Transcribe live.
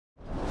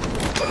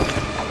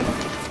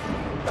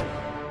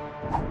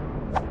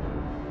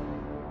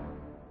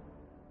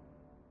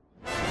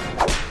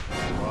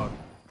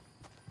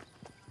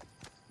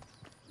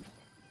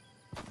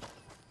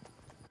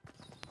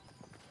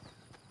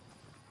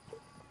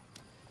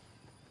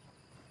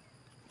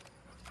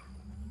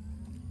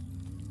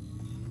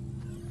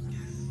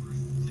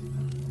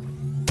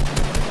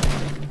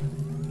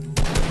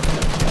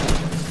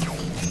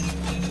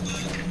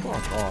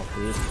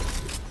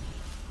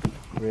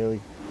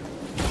really.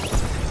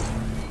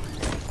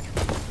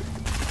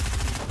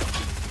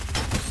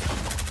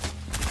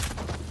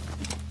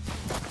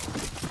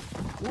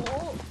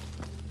 Whoa.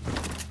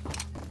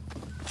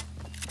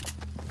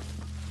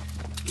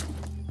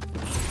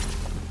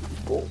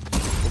 Oh.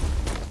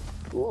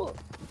 Whoa.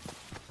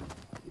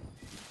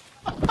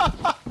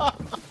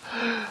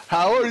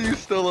 How are you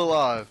still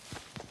alive?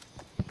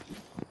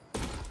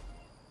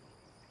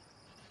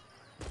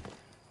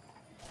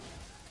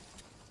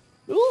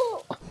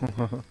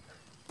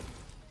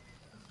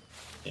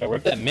 Yeah,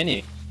 where's that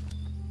mini?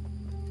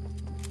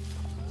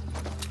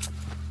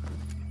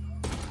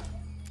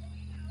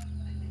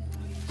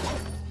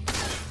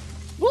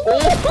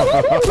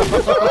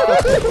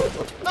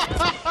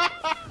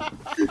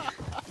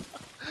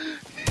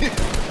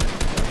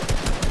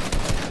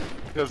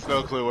 He has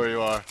no clue where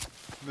you are.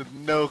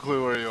 No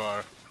clue where you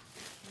are.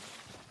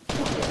 I'm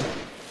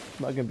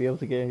not gonna be able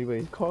to get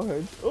anybody's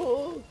cards.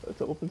 Oh, that's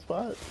an open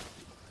spot.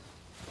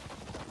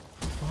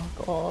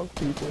 Fuck off,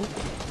 people.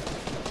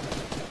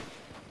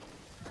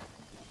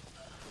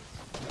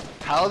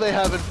 How they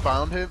haven't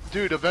found him?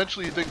 Dude,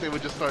 eventually you think they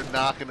would just start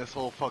knocking this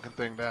whole fucking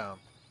thing down.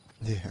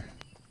 Yeah.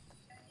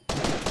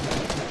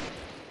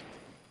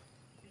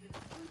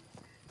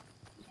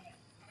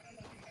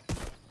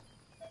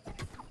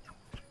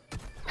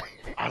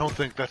 I don't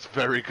think that's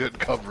very good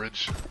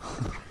coverage.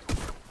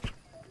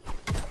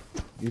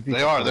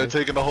 They are, they're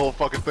taking the whole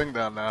fucking thing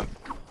down now.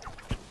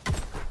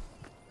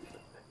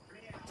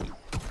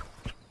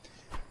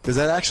 Does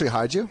that actually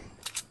hide you?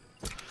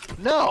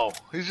 No!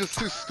 He's just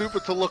too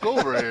stupid to look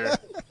over here.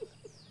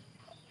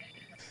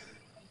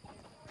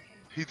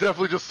 He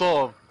definitely just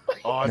saw him.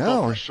 Oh, I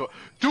thought for sure.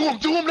 Do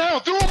him now!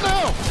 Do him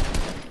now!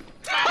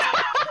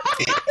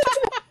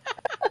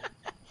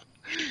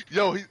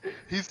 Yo,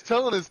 he's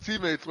telling his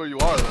teammates where you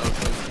are though,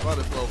 so you might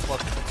as well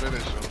fucking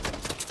finish him.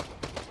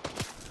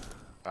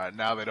 Alright,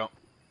 now they don't.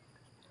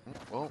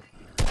 Well.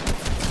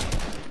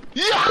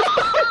 Yeah!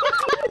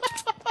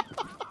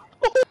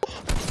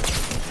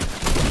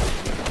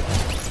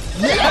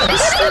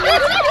 Yes!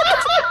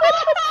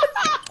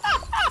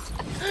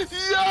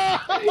 Yo!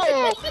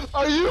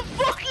 Are you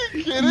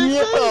fucking kidding me?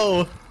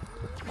 Yo!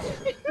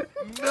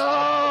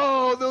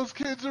 No! Those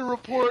kids are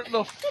reporting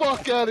the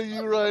fuck out of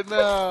you right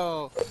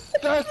now!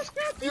 That's...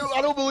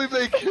 I don't believe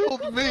they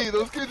killed me!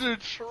 Those kids are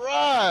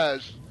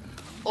trash!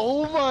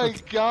 Oh my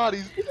god,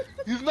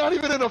 he's not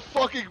even in a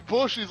fucking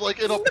bush, he's like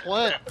in a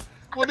plant!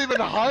 Wasn't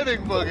even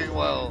hiding fucking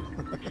well!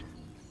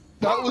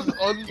 That was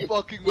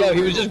unfucking Yeah,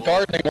 he was just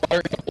gardening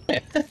water in the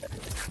plant.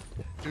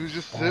 He was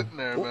just sitting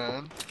there,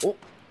 man. Oh.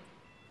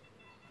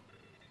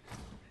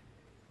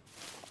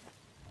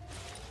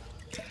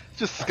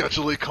 Just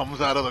sketchily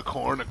comes out of the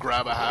corn to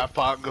grab a half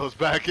pot and goes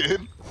back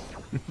in.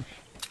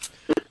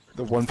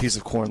 The one piece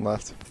of corn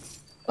left.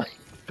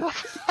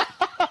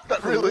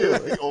 That really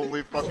is the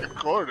only fucking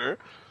corner.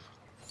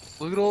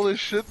 Look at all this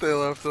shit they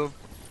left him.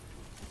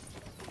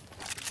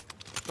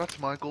 That's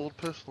my gold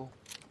pistol.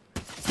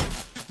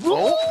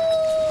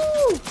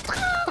 Oh!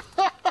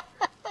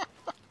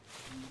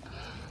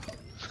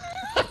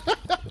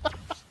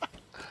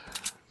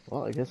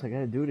 Well, I guess I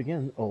gotta do it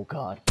again. Oh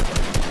god.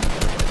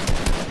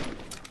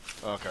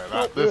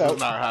 Okay, this is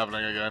not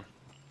happening again.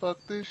 Fuck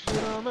this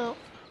shit, I'm out.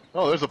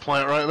 Oh, there's a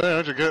plant right there.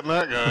 Aren't you getting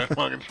that guy?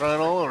 Fucking trying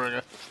all over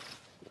again.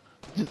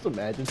 Just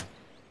imagine.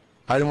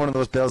 Hide in one of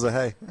those bales of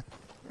hay.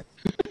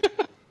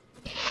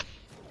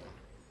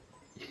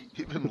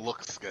 He even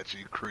looks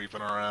sketchy,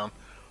 creeping around.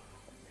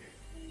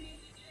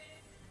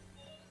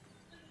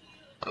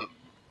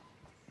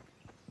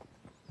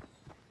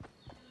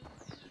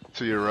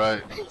 To your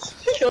right.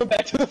 Going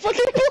back to the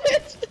fucking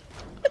plant.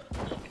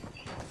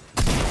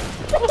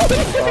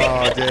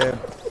 Oh, damn. Yeah,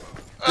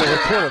 we'll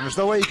kill him. There's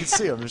no way you can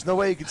see him. There's no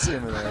way you can see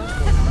him in there.